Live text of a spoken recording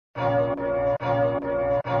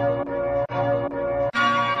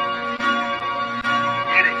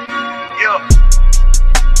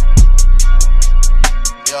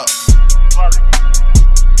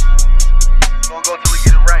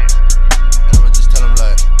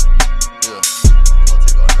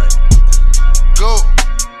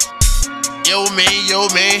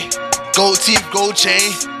Yola.Mane. Gold teeth, gold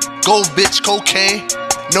chain. Gold bitch, cocaine.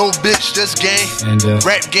 No bitch, just game.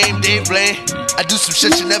 Rap game, they blame. I do some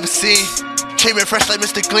shit you never seen. Came in fresh like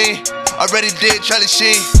Mr. Clean. Already did Charlie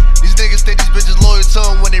Sheen. These niggas think these bitches loyal to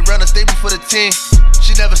him when they run a stable for the team.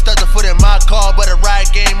 She never stuck the foot in my car, but a ride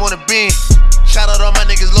game on the beam. Shout out all my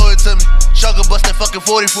niggas loyal to me. Struggle bustin' fucking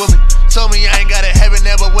 40 for me. Told me I ain't got it heaven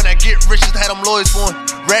there, but when I get rich, just had them lawyers for me.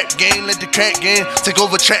 Rap game, let the crack game. Take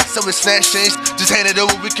over tracks, some with snatch change. Just hand it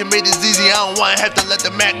over, we can make this easy. I don't wanna have to let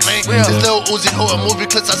the Mac clang. This little Uzi holding movie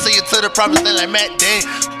clips, I see it to the promised land like Matt Dane.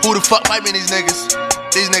 Who the fuck might be these niggas?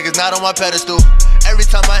 These niggas not on my pedestal. Every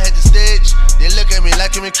time I hit the stage, they look at me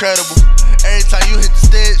like I'm incredible. Every time you hit the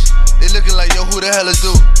stage, they looking like, yo, who the hell is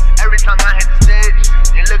dude? Every time I hit the stage,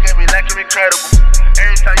 they look at me like I'm incredible.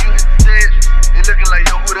 Every time you hit the stage, they looking like,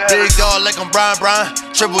 yo, who the hell is dude? Big dog like I'm Brian.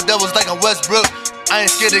 Triple doubles like I'm Westbrook. I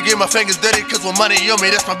ain't scared to get my fingers dirty, cause with money on me,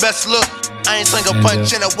 that's my best look. I ain't swing a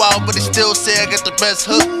punch in a while, but they still say I got the best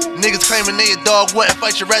hook. Niggas claiming they a dog, wouldn't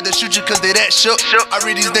fight you, rather shoot you cause they that shook. I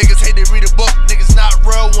read these niggas, hate they read a book. Niggas not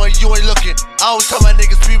real when you ain't looking. I always tell my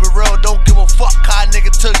niggas be real, don't give a fuck how a nigga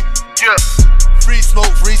took it. Yeah. Free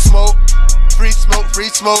smoke, free smoke. Free smoke, free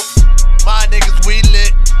smoke. My niggas, we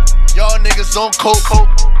lit. Y'all niggas on coke.